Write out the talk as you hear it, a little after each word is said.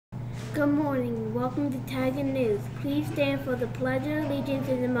Good morning. Welcome to Tiger News. Please stand for the Pledge of Allegiance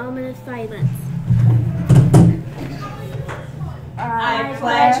in a moment of silence. I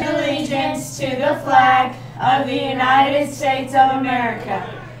pledge allegiance to the flag of the United States of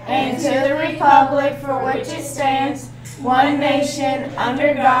America and to the republic for which it stands, one nation,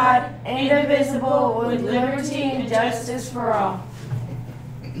 under God, indivisible, with liberty and justice for all.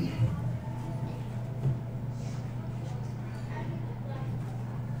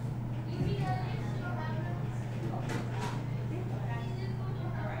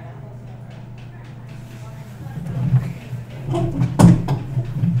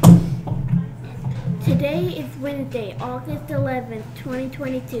 Today is Wednesday, August 11th,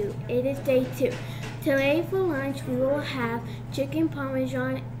 2022. It is day 2. Today for lunch we will have chicken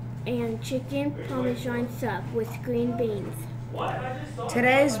parmesan and chicken parmesan sub with green beans.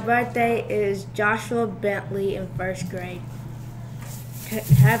 Today's birthday is Joshua Bentley in 1st grade.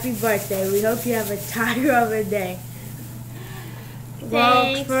 Happy birthday. We hope you have a tiger of a day.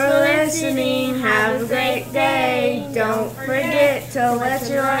 Thanks for listening. Have a great day. Don't forget to let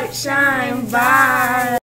your light shine. Bye.